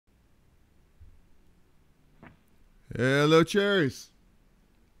Hello, Cherries.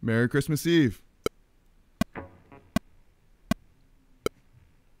 Merry Christmas Eve.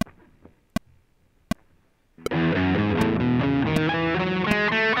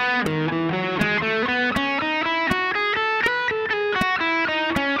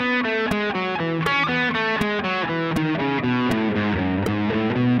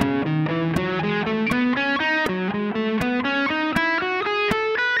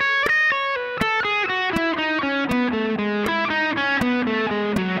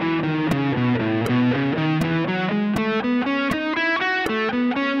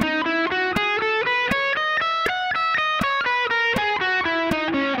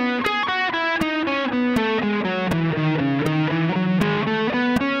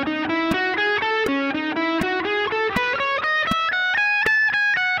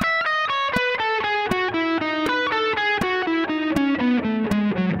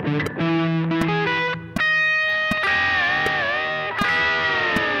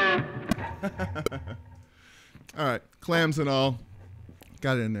 All right, clams and all.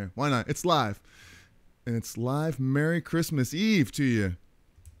 Got it in there. Why not? It's live. And it's live Merry Christmas Eve to you.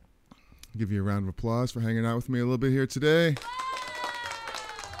 Give you a round of applause for hanging out with me a little bit here today.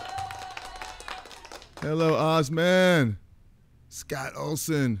 Hello, Ozman. Scott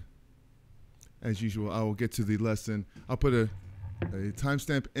Olson. As usual, I will get to the lesson. I'll put a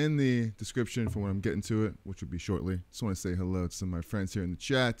timestamp in the description for when I'm getting to it, which will be shortly. Just want to say hello to some of my friends here in the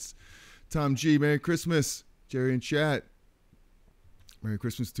chats. Tom G, Merry Christmas. Jerry in chat. Merry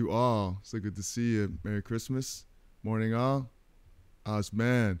Christmas to all. So good to see you. Merry Christmas. Morning all.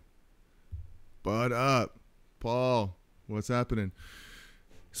 Ozman. Bud up. Paul. What's happening?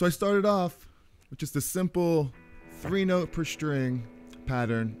 So I started off with just a simple 3-note per string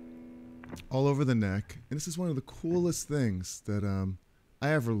pattern all over the neck. And this is one of the coolest things that I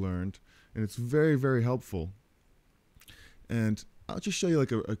ever learned. And it's very, very helpful. And I'll just show you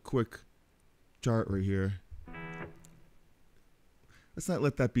like a quick chart right here. Let's not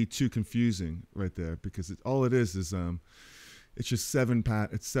let that be too confusing right there, because all it is it's just seven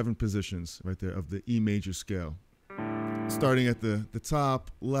positions right there of the E major scale, starting at the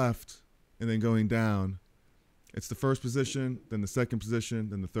top left and then going down. It's the first position, then the second position,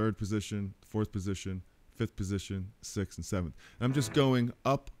 then the third position, fourth position, fifth position, sixth, and seventh. And I'm just going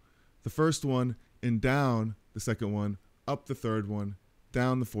up the first one and down the second one, up the third one,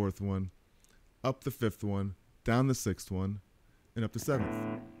 down the fourth one, up the fifth one, down the sixth one, and up the seventh.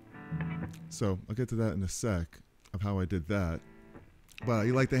 So I'll get to that in a sec of how I did that. But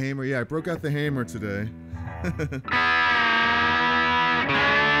you like the hammer? Yeah, I broke out the hammer today.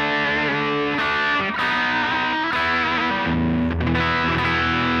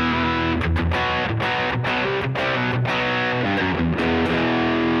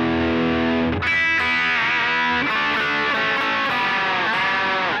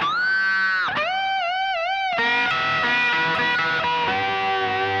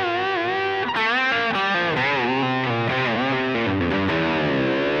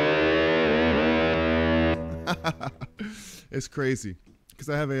 It's crazy because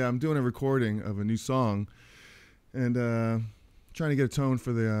I'm doing a recording of a new song and trying to get a tone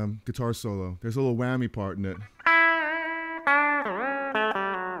for the guitar solo. There's a little whammy part in it.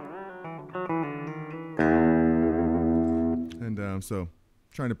 And so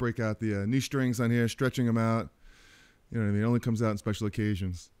trying to break out the new strings on here, stretching them out. You know what I mean? It only comes out on special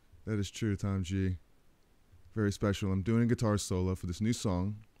occasions. That is true, Tom G. Very special. I'm doing a guitar solo for this new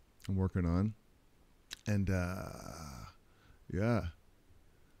song I'm working on. And yeah,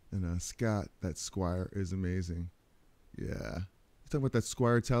 and Scott, that Squire is amazing. Yeah, you talking about that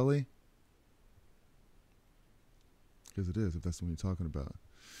Squire Telly? Because it is, if that's the one you're talking about.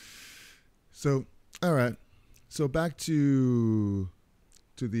 So, all right. So back to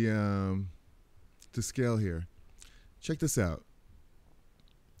the scale here. Check this out.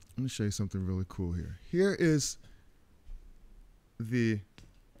 Let me show you something really cool here. Here is the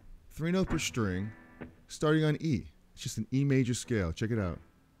 3-note per string starting on E. It's just an E major scale. Check it out.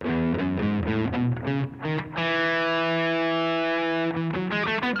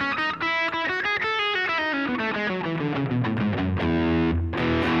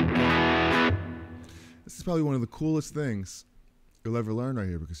 This is probably one of the coolest things you'll ever learn right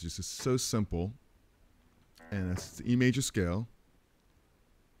here because it's just so simple. And it's the E major scale.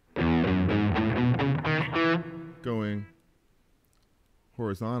 Going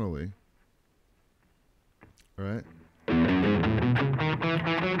horizontally. All right.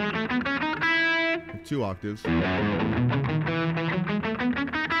 2 octaves. And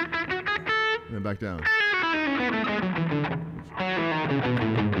then back down.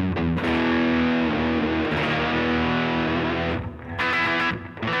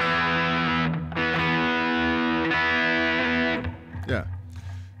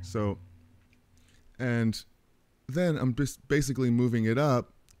 So, and then I'm just basically moving it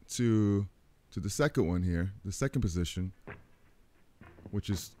up to the second one here, the second position, which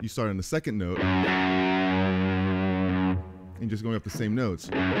is you start on the second note and just going up the same notes.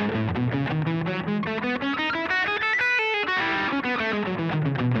 Now,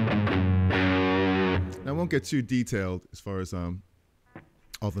 I won't get too detailed as far as all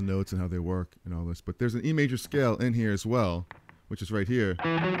the notes and how they work and all this, but there's an E major scale in here as well, which is right here.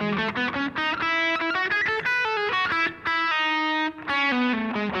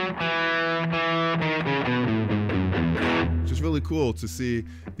 Which is really cool to see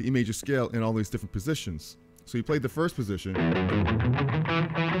the E major scale in all these different positions. So you played the first position.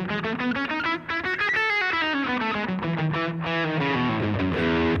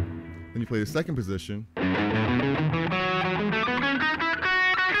 Then you play the second position.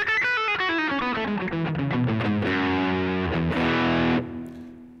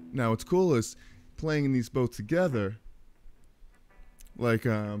 Now what's cool is playing these both together, like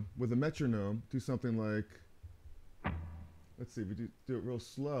with a metronome, do something like, let's see, if we do it real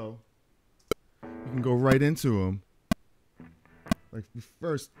slow, you can go right into them. Like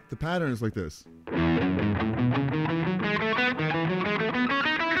first, the pattern is like this.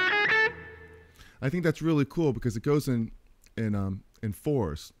 I think that's really cool because it goes in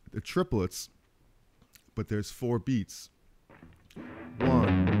fours. The triplets, but there's 4 beats.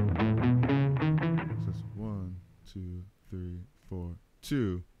 1. So it's 1, 2, 3, 4,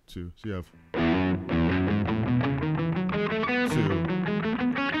 2, 2. So you have 2.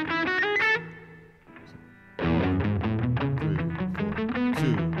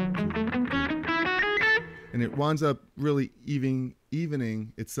 And it winds up really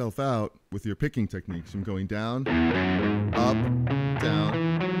evening itself out with your picking techniques. I'm going down, up,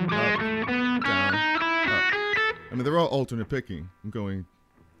 down, up, down, up. I mean, they're all alternate picking. I'm going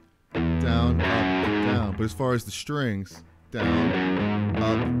down, up, down. But as far as the strings, down,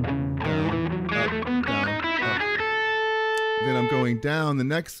 up, down, up, down, up. Then I'm going down the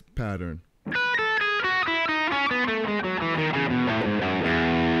next pattern.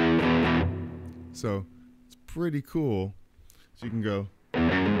 So it's pretty cool. So you can go.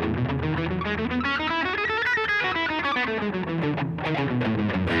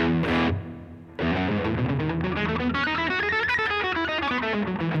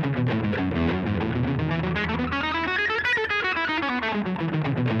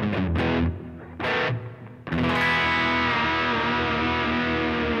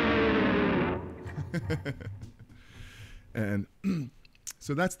 And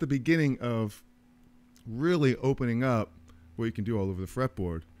so that's the beginning of really opening up what you can do all over the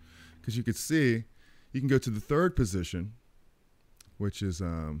fretboard, because you could see you can go to the third position, which is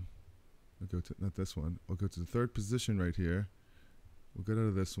I'll go to not this one. I'll go to the third position right here. We'll get out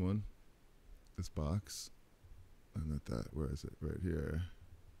of this one, this box, not that. Where is it? Right here.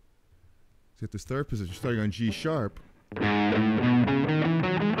 So you have this third position starting on G sharp.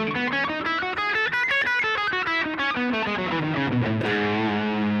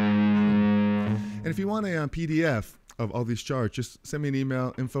 And if you want a PDF of all these charts, just send me an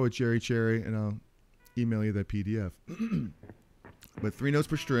email, info@cherry, and I'll email you that PDF. But 3 notes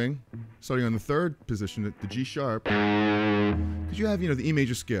per string, starting on the third position, the G sharp, because you have, the E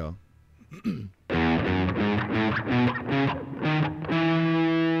major scale.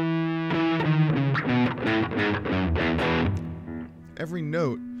 Every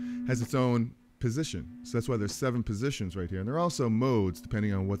note has its own position, so that's why there's 7 positions right here, and there are also modes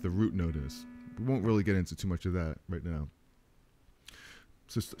depending on what the root note is. We won't really get into too much of that right now.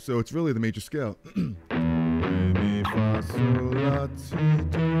 So it's really the major scale. Re, mi, fa, sol, la, ti,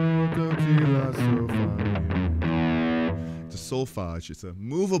 do, ti, la, sol, fa, mi. It's a solfege. It's a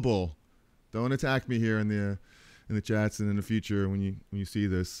movable. Don't attack me here in the chats and in the future when you see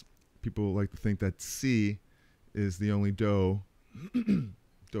this. People like to think that C is the only do,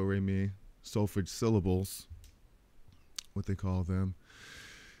 do, re, mi, solfege syllables, what they call them.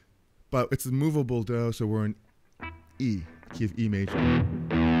 But it's a movable do, so we're in E, key of E major. Fa,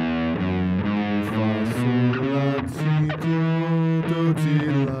 sol, la, ti, do, ti,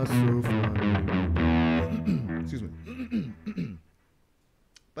 la, sol, fa, mi. Excuse me.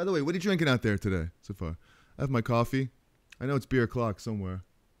 By the way, what are you drinking out there today so far? I have my coffee. I know it's beer o'clock somewhere.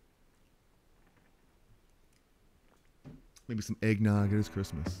 Maybe some eggnog. It is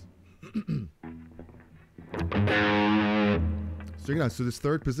Christmas. So check it out. So this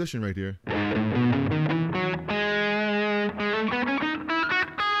third position right here.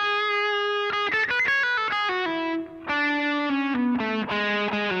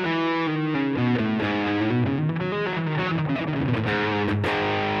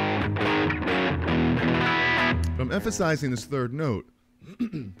 I'm emphasizing this third note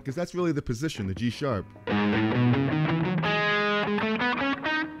because that's really the position, the G sharp.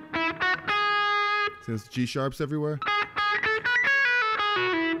 See those G sharps everywhere?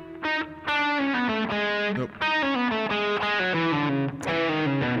 Nope.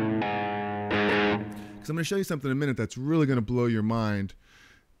 Because I'm going to show you something in a minute that's really going to blow your mind,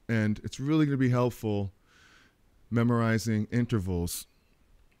 and it's really going to be helpful memorizing intervals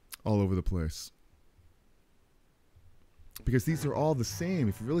all over the place. Because these are all the same.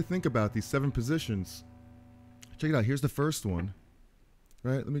 If you really think about these 7 positions, check it out. Here's the first one.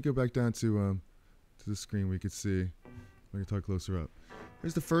 Right? Let me go back down to the screen where you can see. I can talk closer up.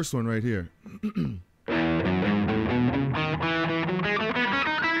 Here's the first one right here.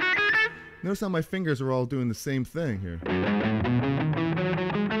 Notice how my fingers are all doing the same thing here.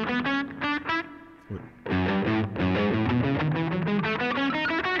 Wait.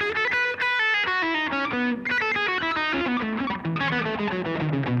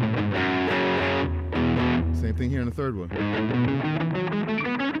 Same thing here in the third one.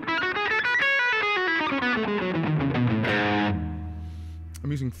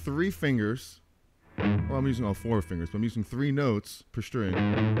 I'm using 3 fingers. Well, I'm using all 4 fingers, but I'm using 3 notes per string.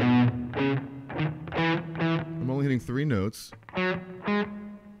 I'm only hitting 3 notes.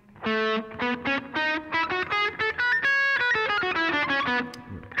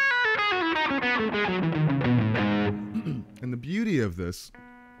 And the beauty of this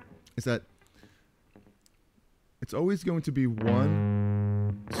is that it's always going to be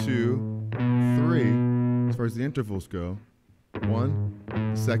 1, 2, 3 as far as the intervals go. 1,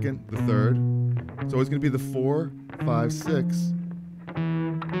 the second, the third. It's always going to be the 4, 5, 6.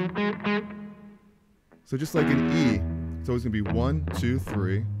 So just like an E, it's always going to be 1, 2,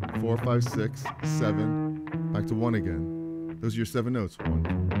 3, 4, 5, 6, 7, back to 1 again. Those are your 7 notes. 1.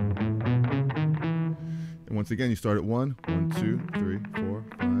 And once again, you start at 1, 1, 2, 3, 4,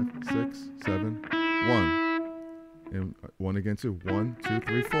 5, 6, 7, 1. And 1 again, 2. 1, 2,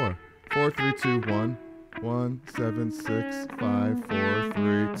 3, 4. 4, 3, 2, 1. 1, 7, 6, 5, 4,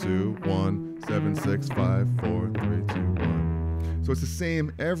 3, 2, 1, 7, 6, 5, 4, 3, 2, 1. So it's the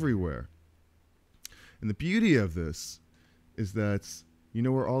same everywhere. And the beauty of this is that you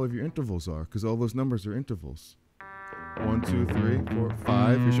know where all of your intervals are, because all those numbers are intervals. 1, 2, 3, 4,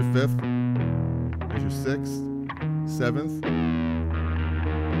 5. Here's your 5th. Here's your 6th, 7th.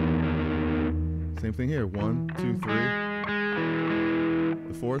 Same thing here. 1, 2, 3.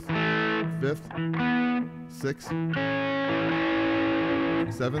 The 4th, 5th, 6th,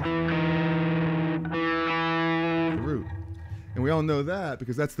 7th, the root. And we all know that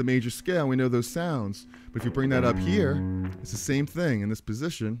because that's the major scale and we know those sounds. But if you bring that up here, it's the same thing in this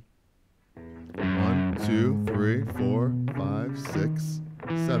position. 1, 2, 3, 4, 5, 6,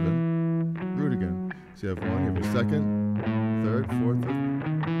 7. Root again. So you have 1, you have your second, third, fourth,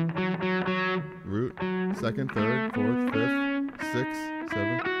 fifth. Root, second, third, fourth, fifth, 6,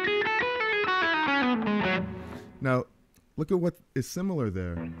 7. Now, look at what is similar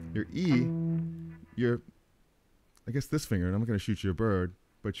there. Your E, I guess this finger, and I'm not going to shoot you a bird,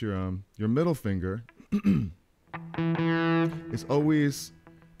 but your middle finger is always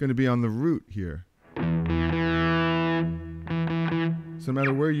going to be on the root here. So no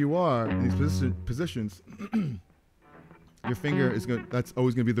matter where you are in these positions, your finger is that's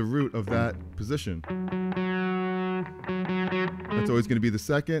always going to be the root of that position. That's always going to be the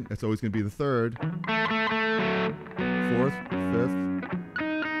second. That's always going to be the third. 4th, 5th.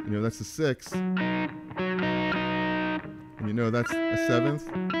 You know, that's the 6th. And you know that's a 7th.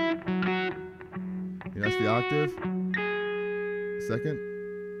 You know, that's the octave. Second.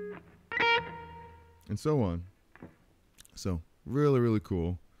 And so on. So, really, really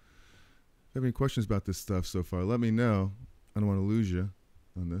cool. If you have any questions about this stuff so far, let me know. I don't want to lose you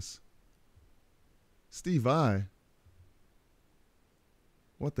on this. Steve I.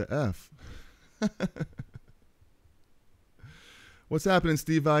 What the F? What's happening,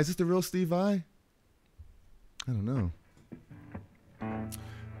 Steve I? Is this the real Steve I? I don't know.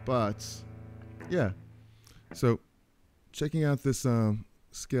 But, yeah. So, checking out this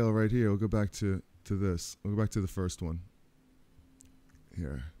scale right here, we'll go back to this. We'll go back to the first one.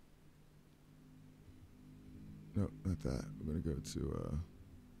 Here. No, not that. We're going to go to,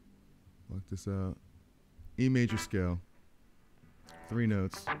 lock this out. E major scale. 3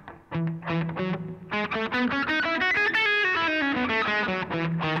 notes.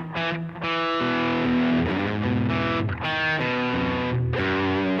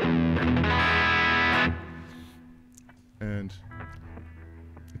 And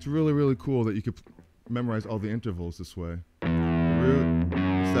it's really, really cool that you could memorize all the intervals this way. The root,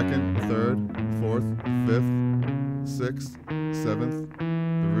 second, third, fourth, fifth, sixth, seventh,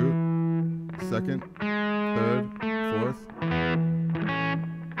 the root, second, third, fourth,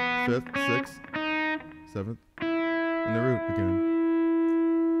 fifth, sixth, seventh, and the root again.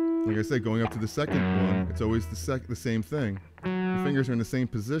 Like I said, going up to the second one, it's always the same thing. The fingers are in the same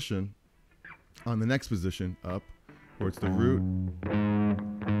position on the next position up, where it's the root,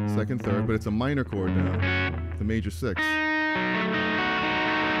 second, third, but it's a minor chord now, the major sixth.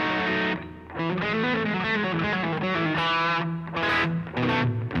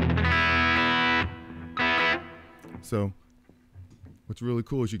 So what's really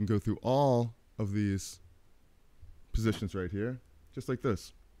cool is you can go through all of these positions right here, just like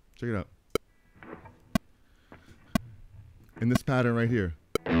this. Check it out. In this pattern right here.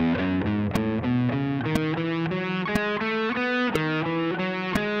 And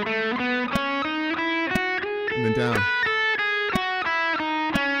then down.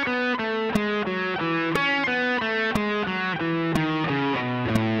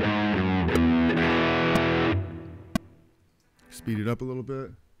 Speed it up a little bit.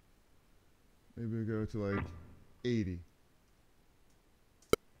 Maybe we go to like 80.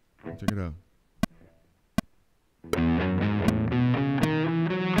 Check it out.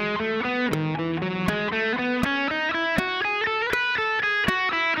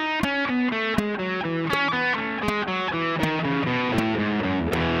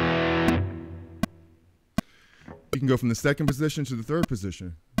 You can go from the second position to the third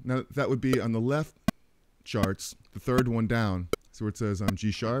position. Now that would be on the left charts, the third one down. So where it says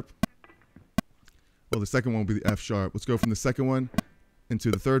G sharp. Well, the second one will be the F sharp. Let's go from the second one into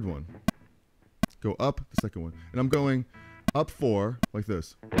the third one. Go up the second one. And I'm going up 4 like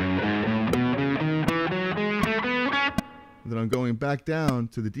this. And then I'm going back down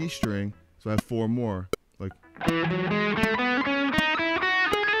to the D string, so I have 4 more. Like, so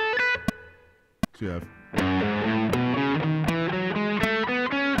you have.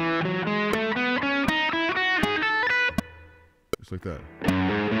 Just like that.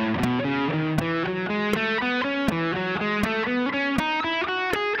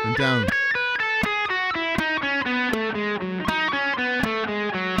 And down.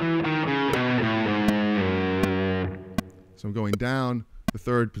 So I'm going down the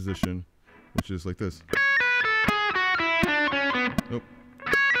third position, which is like this. Nope.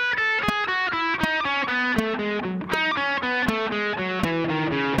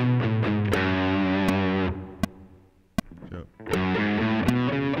 Yep.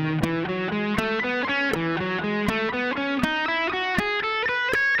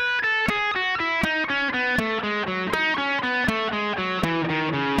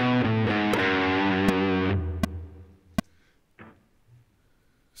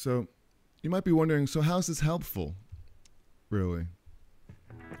 So you might be wondering, so how's this helpful, really?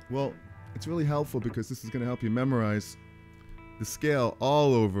 Well, it's really helpful because this is going to help you memorize the scale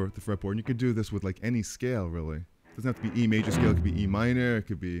all over the fretboard. And you could do this with like any scale, really. It doesn't have to be E major scale. It could be E minor. It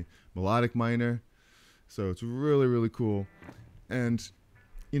could be melodic minor. So it's really, really cool. And,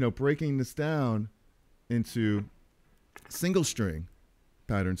 you know, breaking this down into single string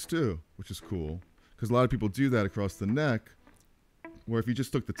patterns too, which is cool. Because a lot of people do that across the neck, where if you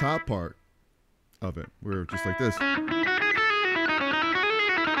just took the top part of it, where just like this.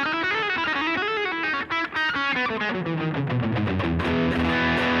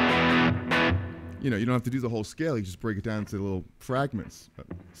 You know, you don't have to do the whole scale. You just break it down into little fragments,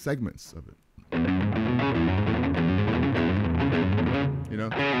 segments of it. You know?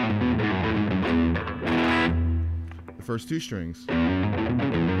 The first 2 strings.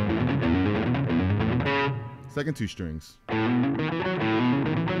 Second 2 strings.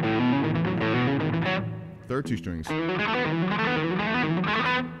 Third 2 strings.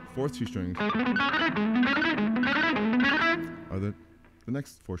 Fourth 2 strings. Are the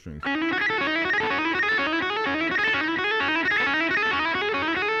next 4 strings.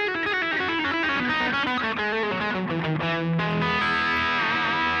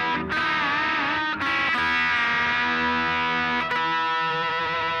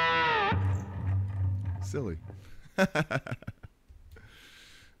 Silly. All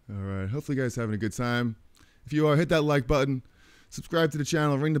right. Hopefully you guys are having a good time. If you are, hit that like button. Subscribe to the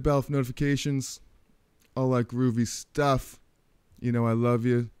channel. Ring the bell for notifications. All that groovy stuff. You know I love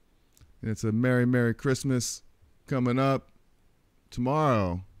you. And it's a Merry, Merry Christmas coming up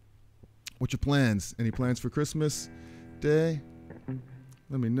tomorrow. What's your plans? Any plans for Christmas Day?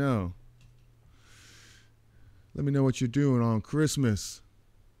 Let me know. Let me know what you're doing on Christmas.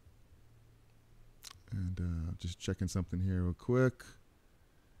 And just checking something here real quick.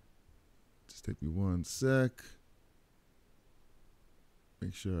 Just take me 1 sec.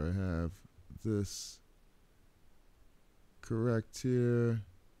 Make sure I have this correct here.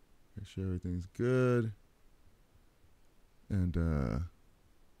 Make sure everything's good. And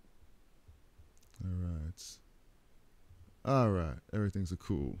all right, everything's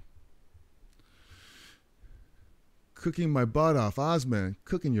cool. Cooking my butt off, Ozman.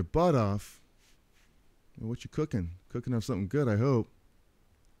 Cooking your butt off. Well, what you cooking? Cooking up something good, I hope.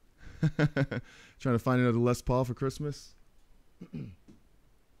 Trying to find another Les Paul for Christmas.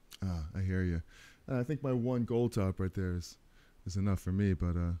 I hear you. I think my one gold top right there is enough for me,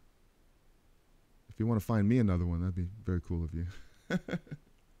 but if you want to find me another one, that'd be very cool of you.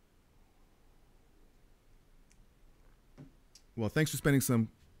 Well, thanks for spending some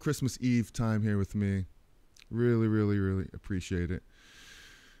Christmas Eve time here with me. Really, really, really appreciate it.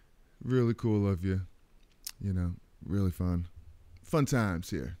 Really cool of you. You know, really fun. Fun times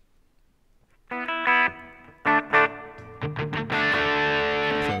here. So,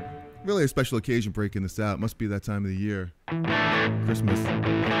 really a special occasion breaking this out. Must be that time of the year. Christmas.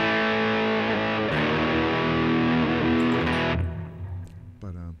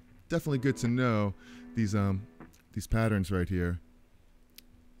 But definitely good to know these patterns right here.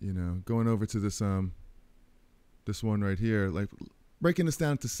 You know, going over to this this one right here, like breaking this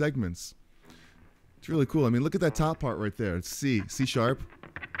down to segments. It's really cool. I mean, look at that top part right there. It's C sharp,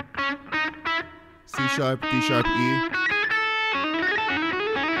 C sharp, D sharp, E.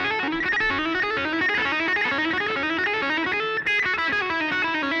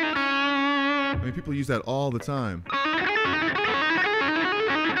 I mean, people use that all the time.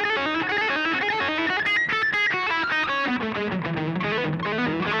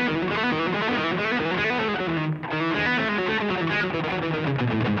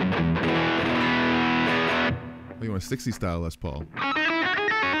 You want a 60 style Les Paul.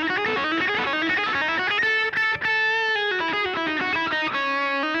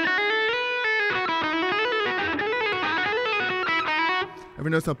 Ever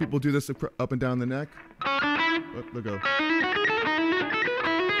notice how people do this up and down the neck? Oh, there go.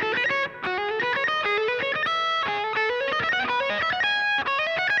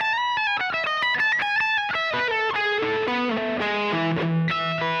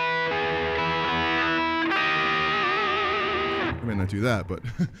 I may not do that, but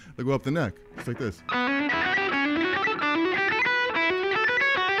they go up the neck, just like this.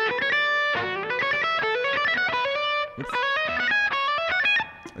 Oops.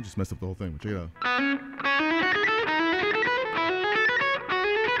 I just messed up the whole thing, but check it out.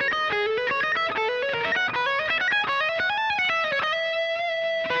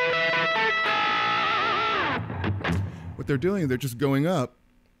 What they're doing, they're just going up.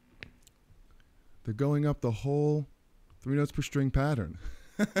 They're going up the whole 3 notes per string pattern.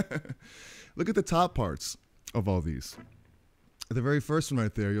 Look at the top parts of all these. At the very first one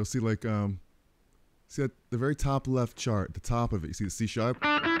right there, you'll see like, see at the very top left chart, the top of it, you see the C sharp?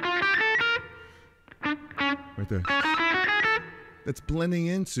 Right there. That's blending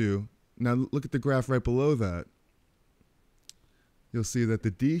into, now look at the graph right below that. You'll see that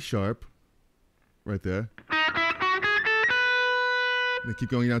the D sharp, right there. Then keep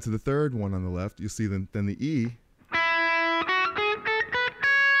going down to the third one on the left, you'll see then the E.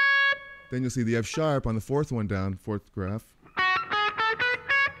 Then you'll see the F sharp on the fourth one down, fourth graph.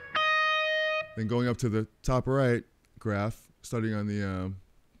 Then going up to the top right graph, starting on the,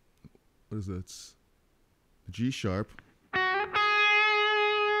 what is that? The G sharp.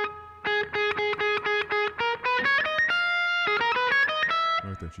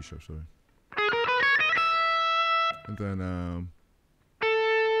 Right there, G sharp, sorry. And then,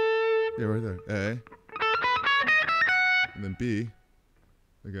 yeah, right there, A. And then B,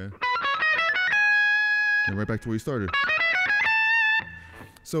 again. And right back to where you started.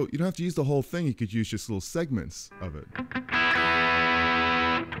 So you don't have to use the whole thing, you could use just little segments of it.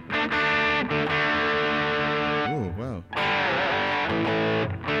 Oh, wow.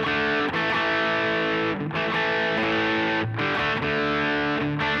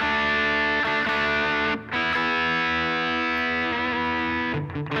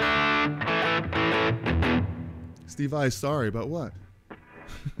 Steve I, sorry, about what?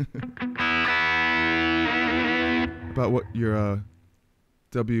 About what, your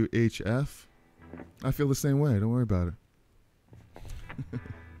WHF? I feel the same way, don't worry about it.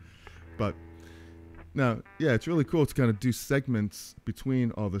 But now, yeah, it's really cool to kind of do segments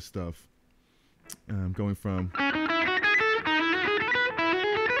between all this stuff. Going from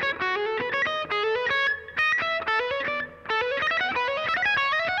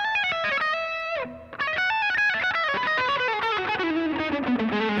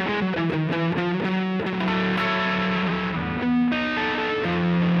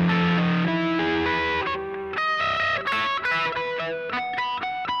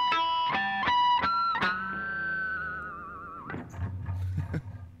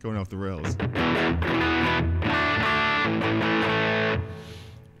going off the rails.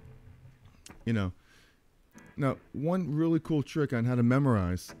 You know, now one really cool trick on how to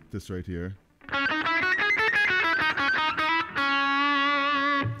memorize this right here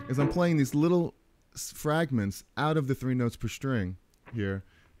is I'm playing these little fragments out of the 3 notes per string here,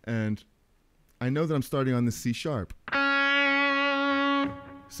 and I know that I'm starting on the C sharp.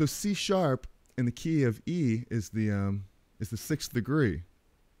 So C sharp in the key of E is the 6th degree.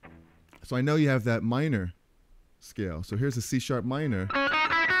 So I know you have that minor scale. So here's a C sharp minor.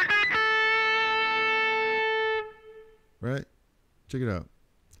 Right? Check it out.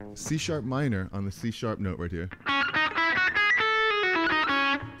 C sharp minor on the C sharp note right here.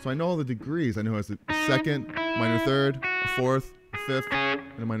 So I know all the degrees. I know it has a 2nd, minor 3rd, a 4th, a 5th,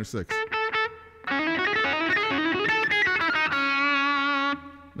 and a minor 6th.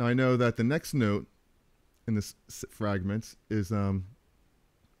 Now I know that the next note in this fragment is a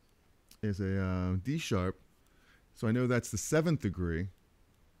D sharp. So I know that's the 7th degree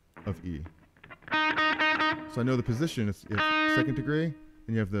of E. So I know the position. It's 2nd degree, and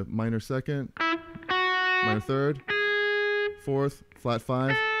you have the minor 2nd, minor 3rd, 4th, flat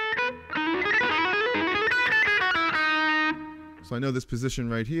 5. So I know this position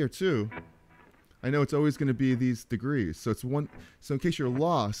right here too. I know it's always going to be these degrees. So it's one. So in case you're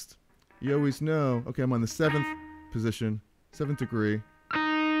lost, you always know. Okay, I'm on the 7th position, 7th degree.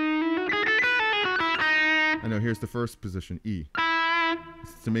 I know here's the first position, E.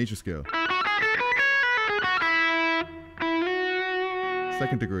 It's a major scale.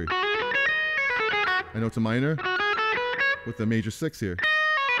 2nd degree. I know it's a minor with a major 6 here.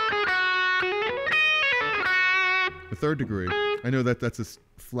 The 3rd degree. I know that that's a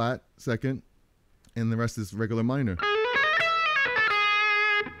flat 2nd, and the rest is regular minor.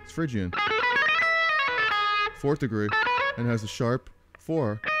 It's Phrygian. 4th degree, and it has a sharp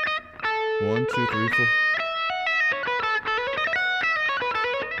 4. 1, 2, 3, 4.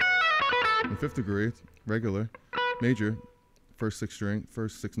 And 5th degree, regular, major, first 6 string,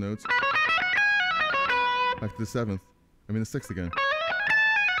 first 6 notes. Back to the 7th. I mean the 6th again.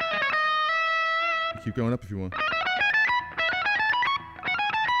 Keep going up if you want.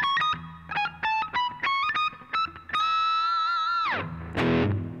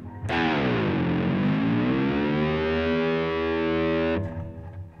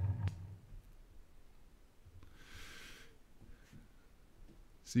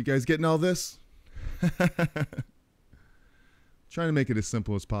 So you guys getting all this? Trying to make it as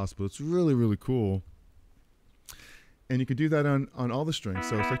simple as possible. It's really, really cool. And you can do that on all the strings.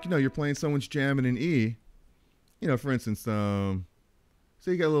 So it's like, you're playing someone's jamming in E. For instance,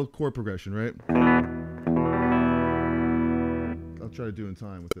 say you got a little chord progression, right? I'll try to do in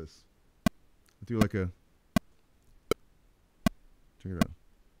time with this. I'll do like a, check it out.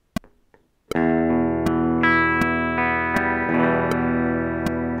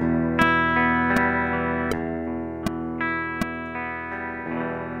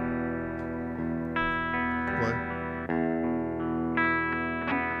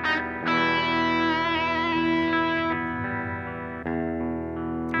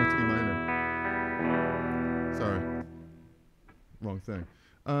 Thing.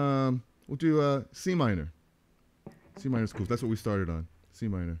 We'll do C minor. C minor is cool. That's what we started on. C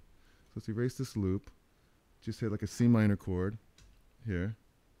minor. So let's erase this loop. Just hit like a C minor chord here.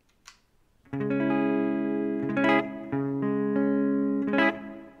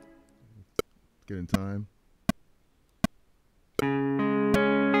 Get in time.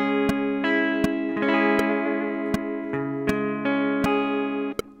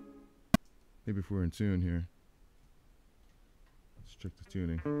 Maybe if we're in tune here. Check the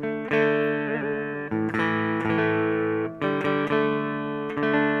tuning.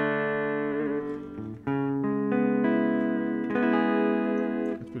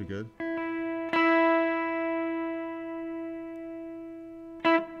 That's pretty good.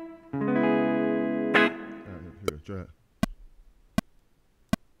 Alright, here we go. Try it.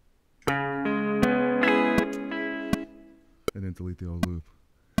 And then delete the old loop.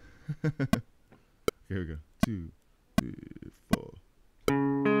 Okay, here we go. 2, 3, 4.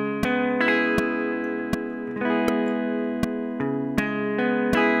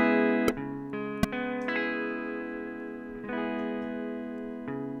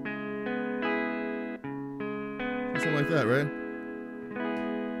 Something like that, right?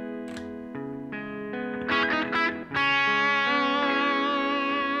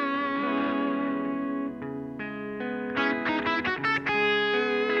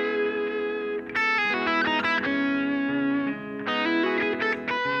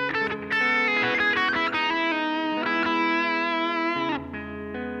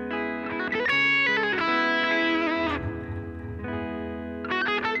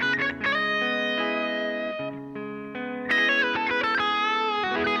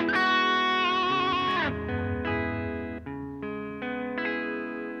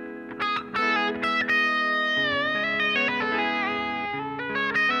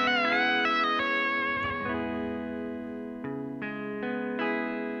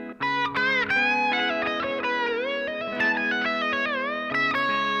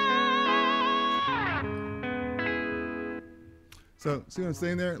 So see what I'm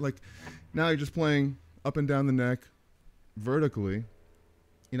saying there? Like now you're just playing up and down the neck vertically.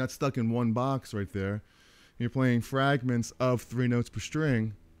 You're not stuck in one box right there. You're playing fragments of 3 notes per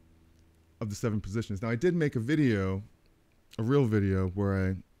string of the 7 positions. Now I did make a video, a real video,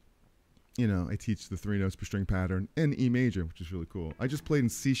 where I teach the 3 notes per string pattern in E major, which is really cool. I just played in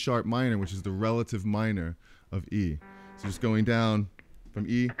C sharp minor, which is the relative minor of E. So just going down from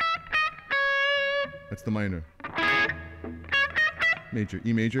E, that's the minor. Major,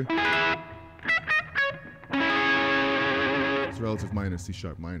 E major. It's relative minor, C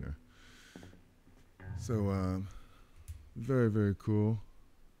sharp minor. So, very, very cool.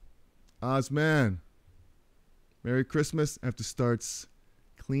 Ozman, Merry Christmas after starts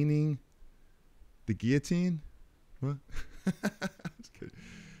cleaning the guillotine? What? Just kidding.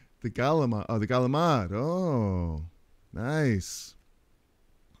 The galamad. Oh, the galamad. Oh, nice.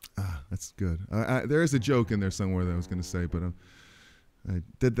 Ah, that's good. There is a joke in there somewhere that I was going to say, but I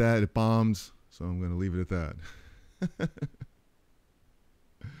did that. It bombed, so I'm going to leave it at that.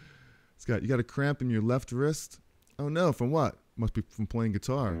 Scott, you got a cramp in your left wrist? Oh, no. From what? Must be from playing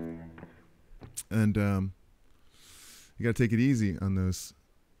guitar. And you got to take it easy on those.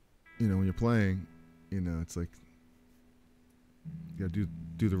 When you're playing, it's like you got to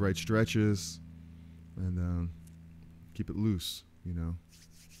do the right stretches and keep it loose,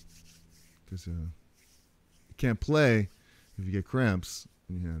 because you can't play if you get cramps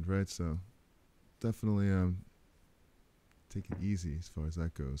in your hand, right? So definitely take it easy as far as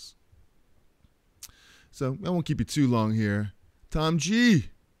that goes. So I won't keep you too long here. Tom G.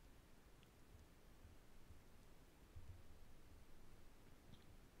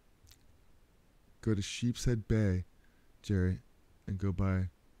 Go to Sheepshead Bay, Jerry, and go by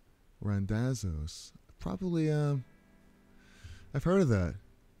Randazzo's. Probably, I've heard of that.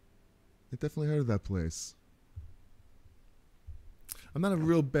 I definitely heard of that place. I'm not a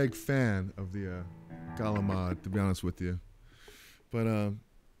real big fan of the galamad, to be honest with you. But I'm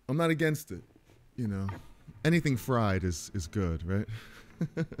not against it. Anything fried is good, right?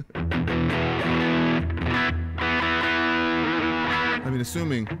 I mean,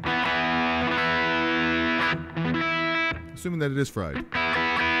 assuming that it is fried.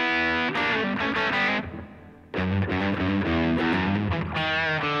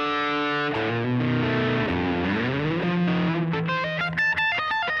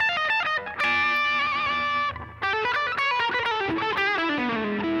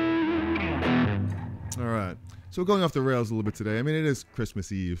 All right. So we're going off the rails a little bit today. I mean, it is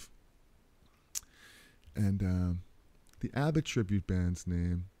Christmas Eve. And the ABBA tribute band's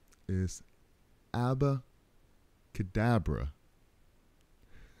name is ABBA Cadabra.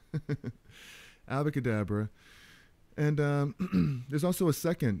 Abacadabra. And there's also a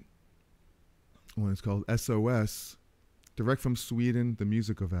second one. It's called SOS, direct from Sweden, the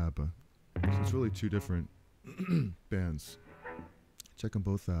music of ABBA. So it's really 2 different bands. Check them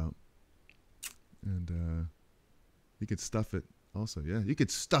both out. And you could stuff it also. Yeah, you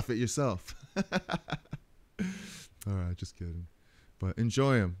could stuff it yourself. All right, just kidding. But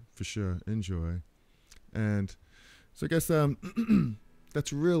enjoy them, for sure. Enjoy. And so I guess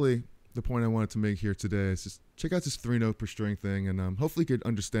that's really the point I wanted to make here today. Is just check out this 3 note per string thing, and hopefully you could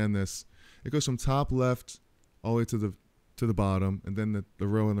understand this. It goes from top left all the way to the bottom, and then the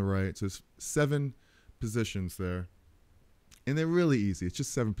row on the right. So there's 7 positions there, and they're really easy. It's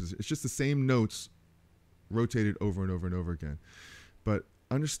just 7 positions. It's just the same notes rotated over and over and over again. But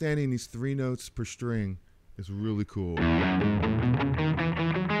understanding these 3 notes per string is really cool. And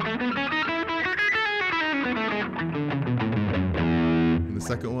the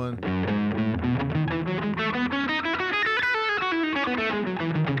second one.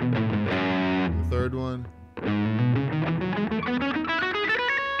 And the third one.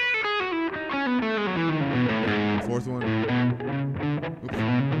 The fourth one. Oops.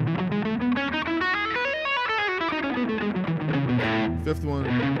 Fifth one.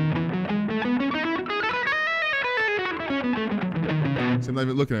 So I'm not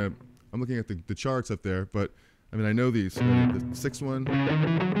even looking at it. I'm looking at the charts up there, but I mean, I know these. The 6th one.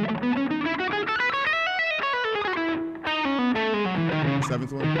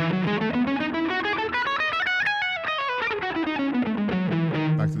 7th one.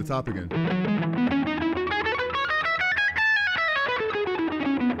 Back to the top again.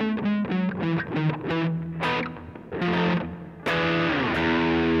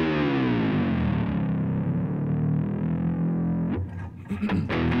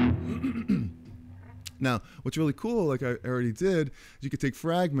 Now, what's really cool, like I already did, is you could take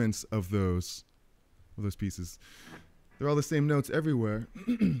fragments of those pieces. They're all the same notes everywhere.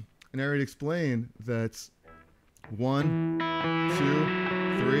 And I already explained that 1, 2,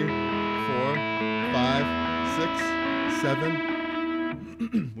 3, 4, 5, 6,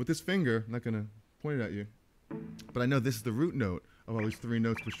 7. With this finger, I'm not going to point it at you, but I know this is the root note of all these 3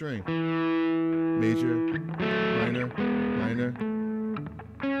 notes per string. Major, minor, minor,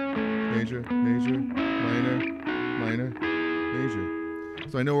 major, major, minor, minor, major.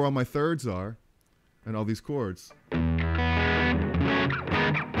 So I know where all my thirds are and all these chords.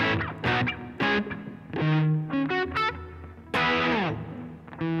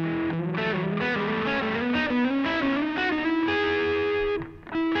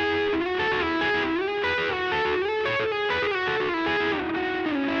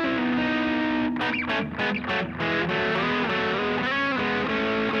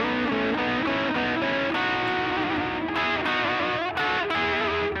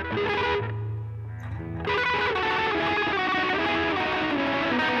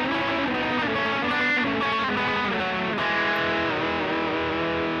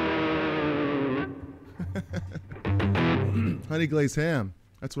 Honey glazed ham.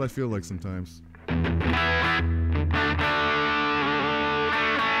 That's what I feel like sometimes.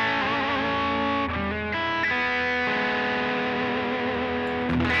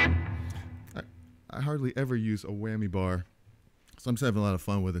 I hardly ever use a whammy bar, so I'm just having a lot of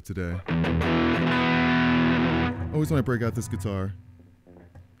fun with it today. Always when I break out this guitar,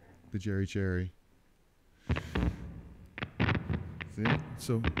 the Cherry. See? It's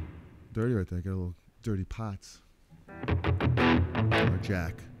so dirty right there. I got a little dirty pots. Or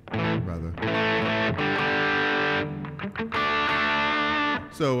jack, rather.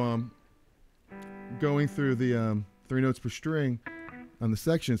 So, going through the 3 notes per string on the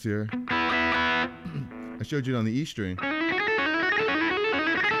sections here, I showed you it on the E string.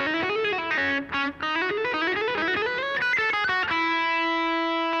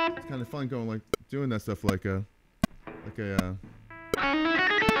 It's kind of fun going like doing that stuff like a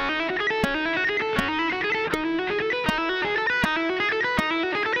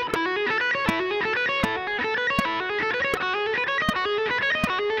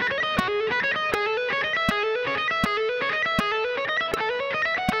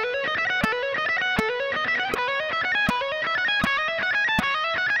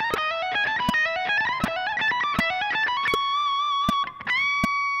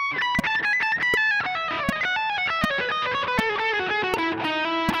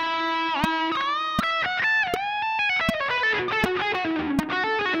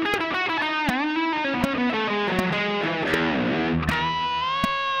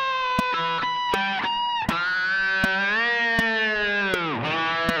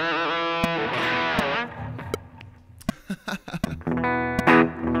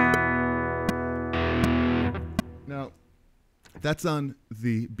Now, that's on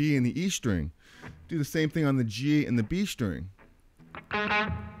the B and the E string. Do the same thing on the G and the B string.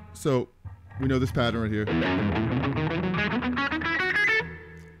 So, we know this pattern right here.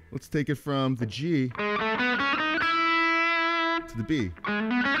 Let's take it from the G to the B.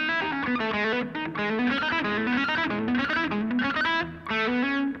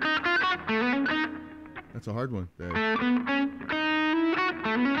 That's a hard one, babe.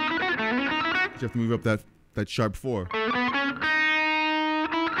 You have to move up that sharp 4.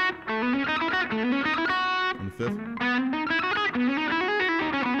 On the 5th.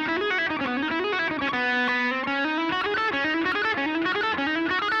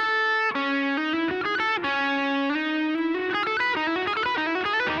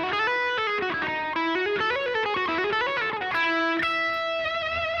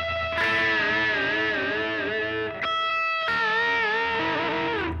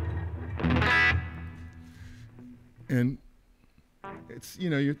 And it's, you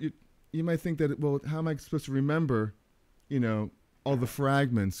know, you might think that, well, how am I supposed to remember, you know, all the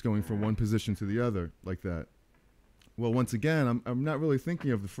fragments going from one position to the other like that? Well, once again, I'm not really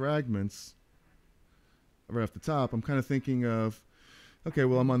thinking of the fragments right off the top. I'm kind of thinking of, okay,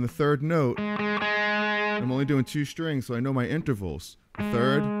 well, I'm on the 3rd note. I'm only doing 2 strings, so I know my intervals. The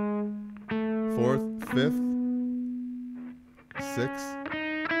 3rd, 4th, 5th,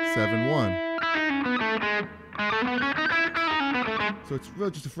 6th, 7, 1. So it's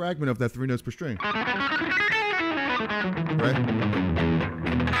really just a fragment of that 3 notes per string. Right?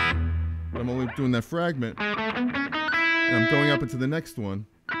 But I'm only doing that fragment. And I'm going up into the next one.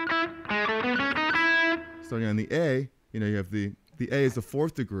 Starting on the A, you know, you have the A is the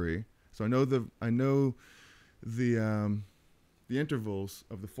 4th degree. So I know the intervals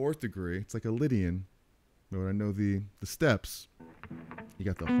of the 4th degree. It's like a Lydian. But I know the steps. You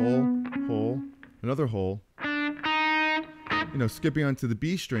got the whole, another whole. You know, skipping onto the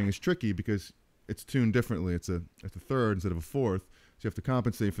B string is tricky because it's tuned differently. It's a third instead of a fourth. So you have to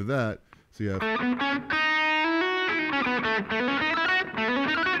compensate for that. So you have.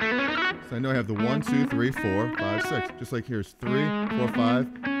 So I know I have the 1, 2, 3, 4, 5, 6. Just like here's 3, 4, 5,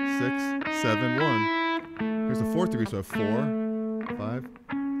 6, 7, 1. Here's the fourth degree, so I have 4, 5,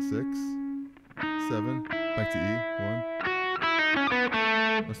 6, 7. Back to E, 1.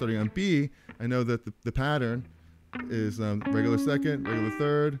 Now starting on B, I know that the pattern is regular second, regular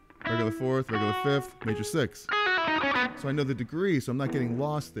third, regular fourth, regular fifth, major sixth. So I know the degree, so I'm not getting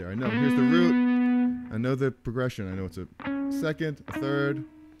lost there. I know here's the root. I know the progression. I know it's a second, a third,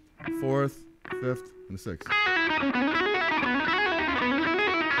 fourth, fifth, and a sixth.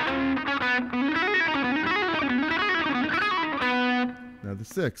 Now the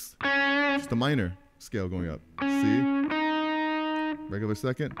sixth, just a minor scale going up. C, regular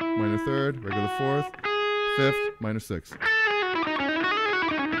second, minor third, regular fourth, fifth, minor sixth.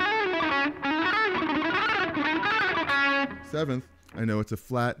 Seventh, I know it's a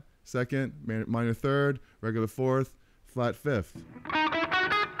flat second, minor third, regular fourth, flat fifth.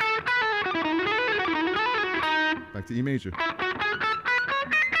 Back to E major.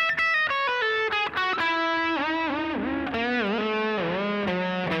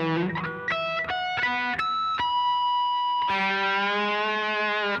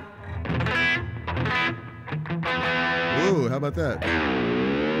 Ooh, how about that?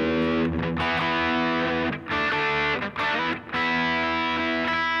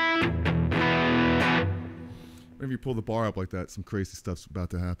 Whenever you pull the bar up like that, some crazy stuff's about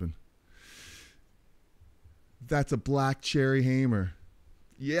to happen. That's a black cherry hammer.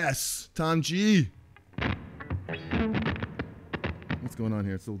 Yes, Tom G. What's going on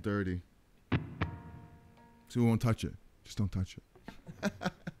here? It's a little dirty. So we won't touch it. Just don't touch it.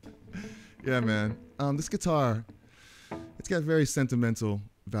 Yeah, man. This guitar, it's got very sentimental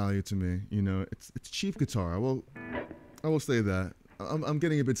value to me. You know, it's cheap guitar. I will say that. I'm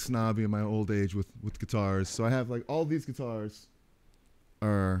getting a bit snobby in my old age with guitars. So I have like all these guitars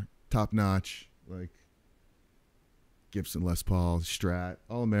are top notch, like Gibson Les Paul, Strat,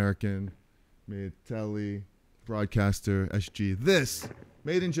 all American, made Tele, Broadcaster, SG. This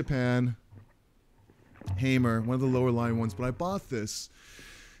made in Japan, Hamer, one of the lower line ones. But I bought this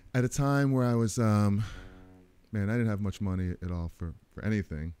at a time where I was, man, I didn't have much money at all for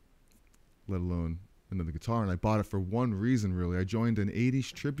anything, let alone another guitar. And I bought it for one reason, really. I joined an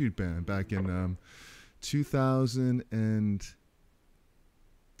 80s tribute band back in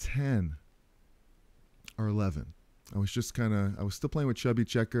 2010 or 11. I was just I was still playing with Chubby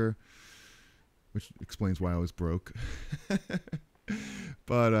Checker, which explains why I was broke.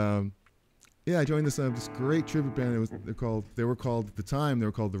 But yeah, I joined this great tribute band. They were called at the time the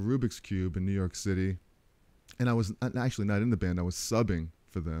Rubik's Cube in New York City, and I was actually not in the band. I was subbing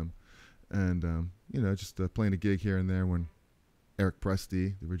for them, and you know, just playing a gig here and there when Eric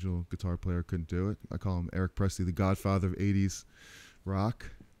Presti, the original guitar player, couldn't do it. I call him Eric Presti, the godfather of 80s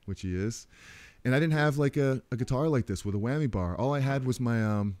rock, which he is. And I didn't have like a guitar like this with a whammy bar. All I had was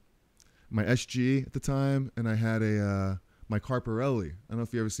my my SG at the time, and I had my Carparelli. I don't know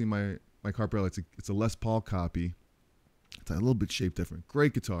if you ever seen my Carparelli. It's a Les Paul copy. It's a little bit shaped different.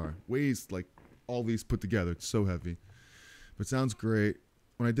 Great guitar. Weighs like all these put together. It's so heavy, but sounds great.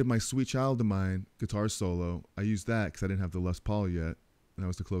 When I did my Sweet Child of Mine guitar solo, I used that because I didn't have the Les Paul yet, and that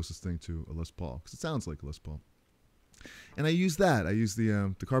was the closest thing to a Les Paul because it sounds like a Les Paul. And I used that. I used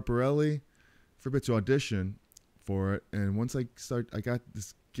the Carparelli for a bit to audition for it, and once I got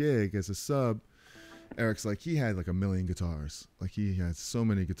this gig as a sub. Eric's like, he had like a million guitars. Like, he had so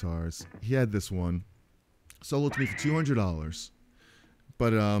many guitars. He had this one soloed to me for $200.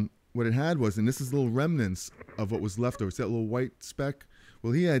 But what it had was, and this is little remnants of what was left over. It's that little white speck.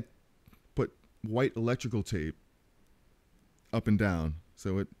 Well, he had put white electrical tape up and down.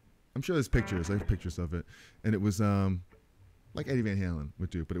 So I'm sure there's pictures. I have pictures of it. And it was like Eddie Van Halen would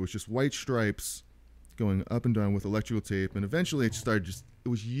do. But it was just white stripes going up and down with electrical tape. And eventually it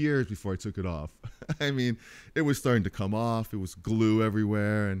was years before I took it off. I mean, it was starting to come off. It was glue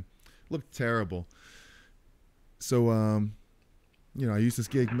everywhere and looked terrible. So, you know, I used this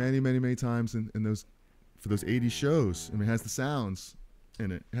gig many times for those 80 shows. I mean, it has the sounds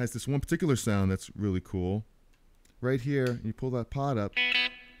in it. It has this one particular sound that's really cool. Right here, you pull that pot up,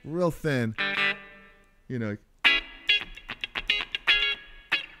 real thin, you know.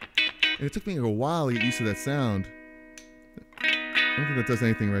 And it took me a while to get used to that sound. I don't think that does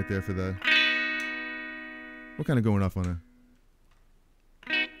anything right there for the... We're kind of going off on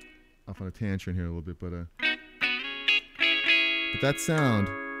a tangent here a little bit, but that sound,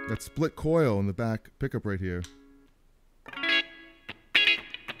 that split coil in the back pickup right here,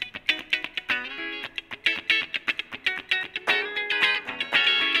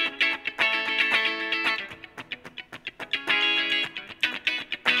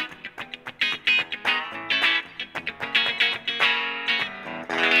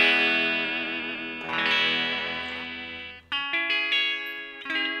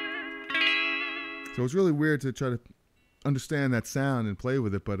 So it's really weird to try to understand that sound and play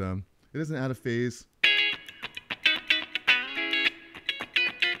with it, but it isn't out of phase.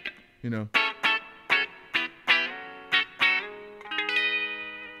 You know.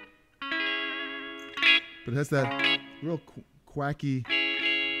 But it has that real quacky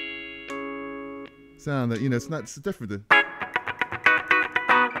sound that, you know, it's different.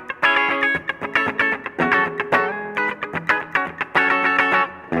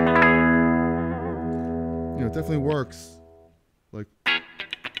 You know, it definitely works. Like, a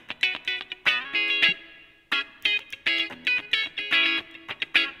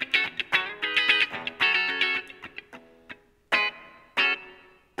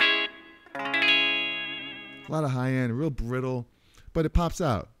lot of high end, real brittle, but it pops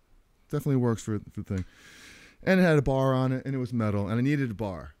out. Definitely works for the thing. And it had a bar on it, and it was metal, and I needed a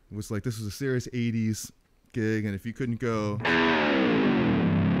bar. It was like, this was a serious 80s gig, and if you couldn't go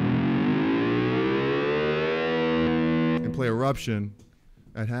and play Eruption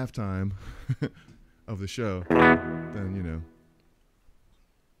at halftime of the show, then, you know,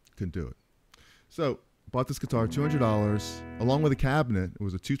 couldn't do it. So bought this guitar, $200, along with a cabinet. It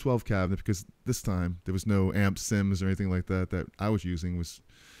was a 212 cabinet, because this time there was no amp sims or anything like that that I was using. It was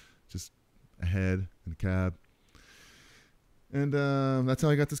just a head and a cab. And that's how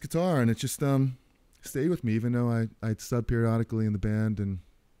I got this guitar, and it just stayed with me, even though I'd sub periodically in the band. And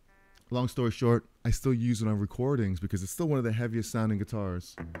long story short, I still use it on recordings because it's still one of the heaviest sounding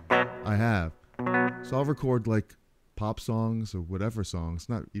guitars I have. So I'll record like pop songs or whatever songs,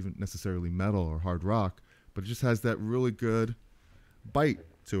 not even necessarily metal or hard rock, but it just has that really good bite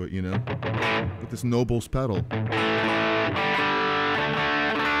to it, you know, with this Nobles pedal.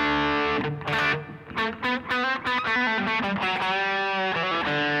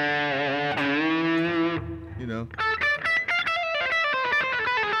 You know.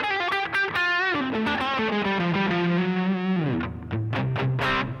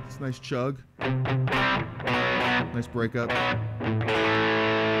 It's a nice chug. Nice breakup.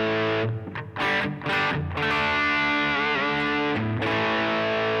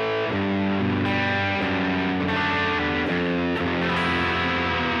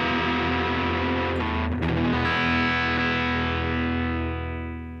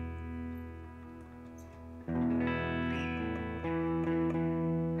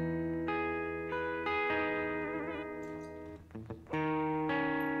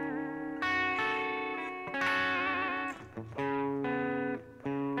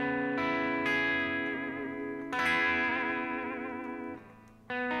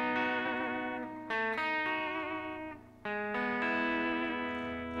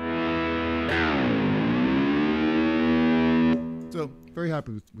 So, very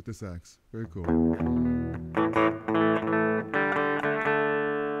happy with this axe. Very cool.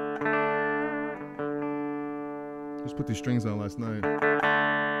 Just put these strings on last night.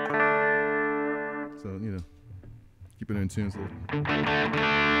 So, you know, keep it in tune. So a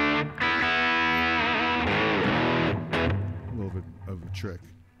little bit of a trick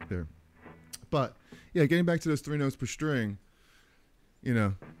there. But, yeah, getting back to those 3 notes per string, you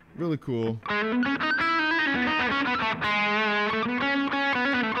know, really cool.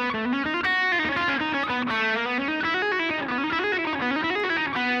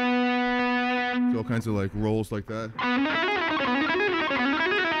 All kinds of like rolls like that.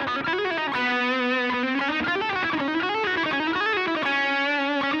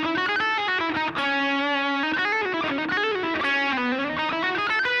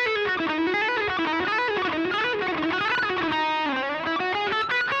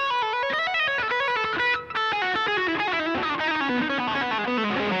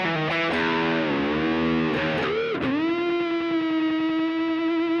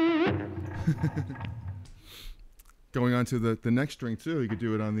 Going on to the next string too, you could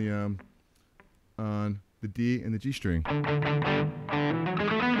do it on the D and the G string. Got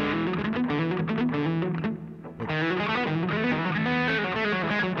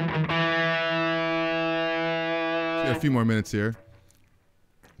a few more minutes here.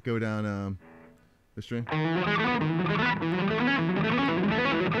 Go down the string. Check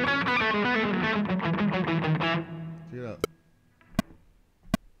it out.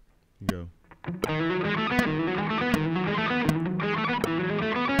 You go.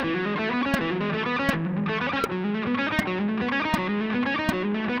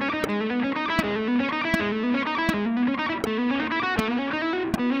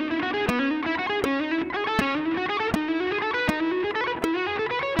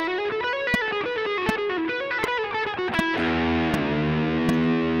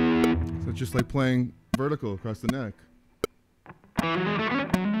 Just like playing vertical across the neck.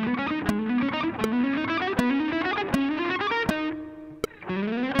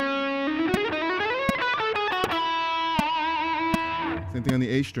 Same thing on the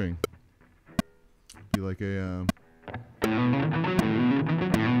A string. Be like a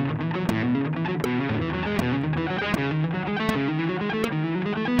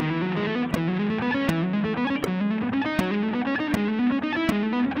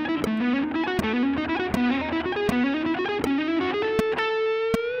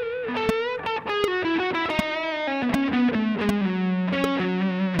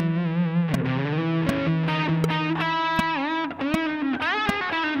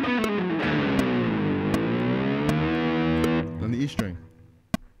on the E string.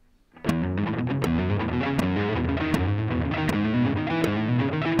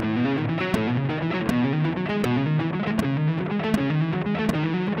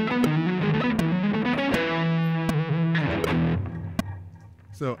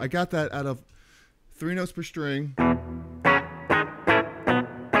 So I got that out of 3 notes per string. Can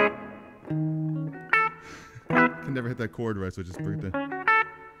never hit that chord right, so just bring it down.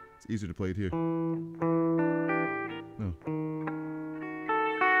 It's easier to play it here. No.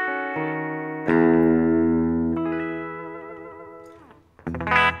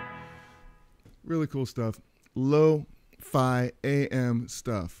 Really cool stuff. Lo-fi AM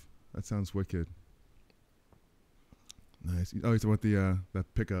stuff. That sounds wicked. Nice. Oh, it's about the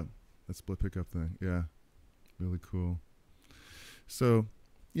that pickup, that split pickup thing. Yeah, really cool. So,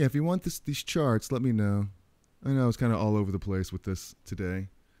 yeah, if you want these charts, let me know. I know it's kind of all over the place with this today.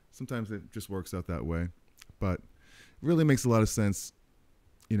 Sometimes it just works out that way, but it really makes a lot of sense.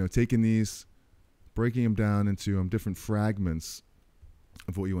 You know, taking these, breaking them down into different fragments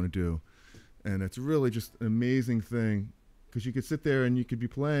of what you want to do, and it's really just an amazing thing because you could sit there and you could be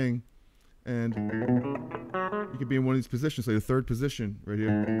playing, and you could be in one of these positions, like the third position right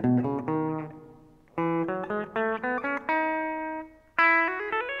here.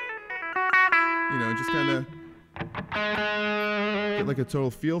 You know, and just kind of get like a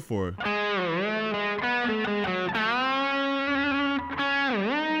total feel for it.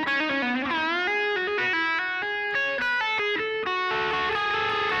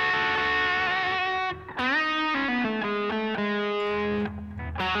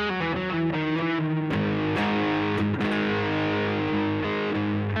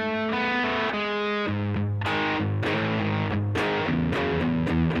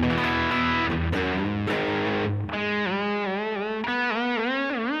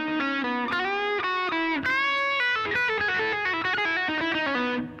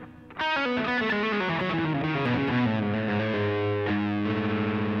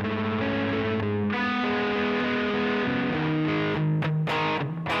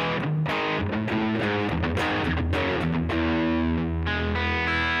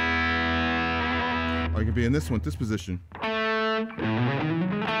 Or you could be in this position.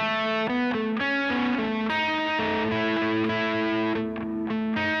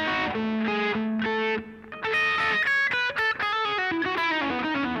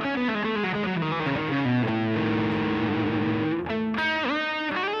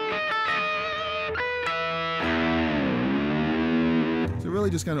 So really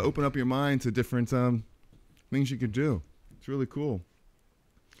just kind of open up your mind to different things you could do. It's really cool.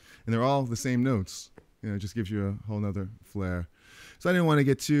 And they're all the same notes. You know, it just gives you a whole nother flair. So I didn't want to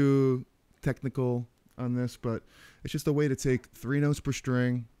get too technical on this, but it's just a way to take 3 notes per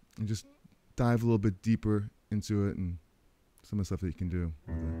string and just dive a little bit deeper into it and some of the stuff that you can do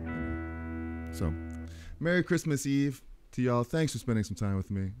with it. So, Merry Christmas Eve to y'all. Thanks for spending some time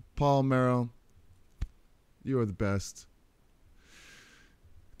with me. Paul Merrill, you are the best.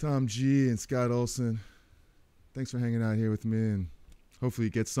 Tom G and Scott Olson, thanks for hanging out here with me, and hopefully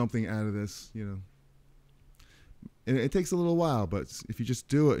you get something out of this, you know. And it takes a little while, but if you just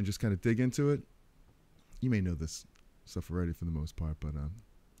do it and just kind of dig into it, you may know this stuff already for the most part, but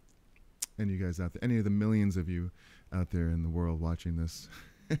and you guys out there, any of the millions of you out there in the world watching this,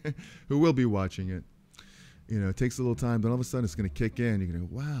 who will be watching it, you know, it takes a little time, but all of a sudden it's going to kick in. You're going to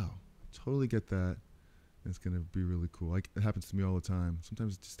go, wow, totally get that. And it's going to be really cool. Like, it happens to me all the time.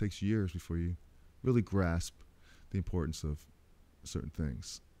 Sometimes it just takes years before you really grasp the importance of certain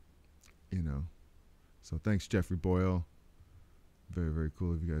things, you know. So thanks, Jeffrey Boyle. Very, very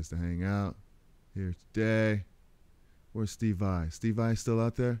cool of you guys to hang out here today. Where's Steve Vai? Steve Vai still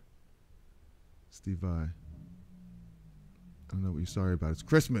out there? Steve Vai. I don't know what you're sorry about. It's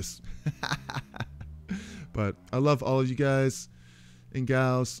Christmas. But I love all of you guys and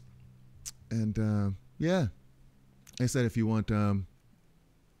gals. And yeah. Like I said, if you want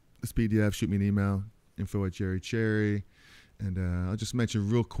this PDF, shoot me an email. info@cherry. And I'll just mention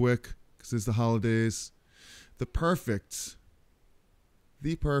real quick, because it's the holidays, the perfect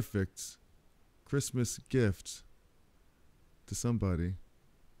Christmas gift to somebody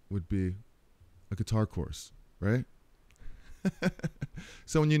would be a guitar course, right?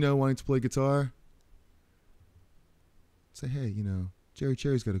 Someone you know wanting to play guitar, say, hey, you know,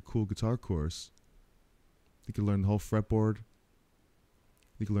 Cherry's got a cool guitar course. You can learn the whole fretboard.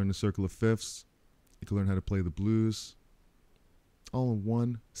 You can learn the circle of fifths. You can learn how to play the blues. All in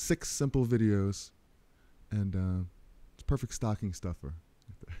one, 6 simple videos. And it's perfect stocking stuffer.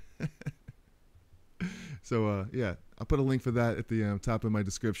 So, yeah, I'll put a link for that at the top of my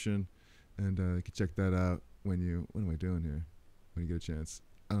description. And you can check that out what am I doing here? When you get a chance.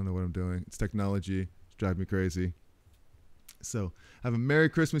 I don't know what I'm doing. It's technology. It's driving me crazy. So, have a Merry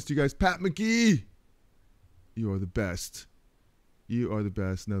Christmas to you guys. Pat McGee, you are the best. You are the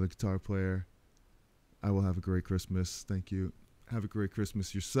best. Another guitar player. I will have a great Christmas. Thank you. Have a great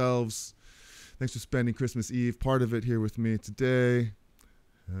Christmas yourselves. Thanks for spending Christmas Eve, part of it here with me today.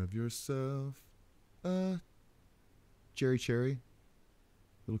 Have yourself a cherry.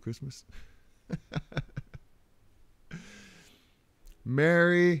 Little Christmas.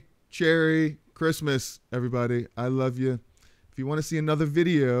 Merry Cherry Christmas, everybody. I love you. If you want to see another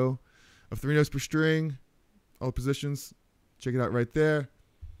video of 3 notes per string, all positions, check it out right there.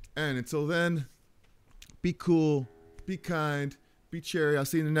 And until then, be cool, be kind, be cherry. I'll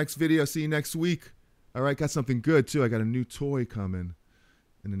see you in the next video. I'll see you next week. All right, got something good too. I got a new toy coming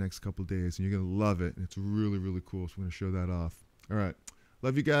in the next couple days, and you're going to love it. And it's really, really cool, so I'm going to show that off. All right,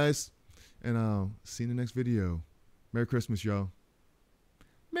 love you guys, and I'll see you in the next video. Merry Christmas, y'all.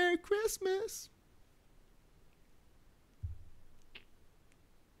 Merry Christmas.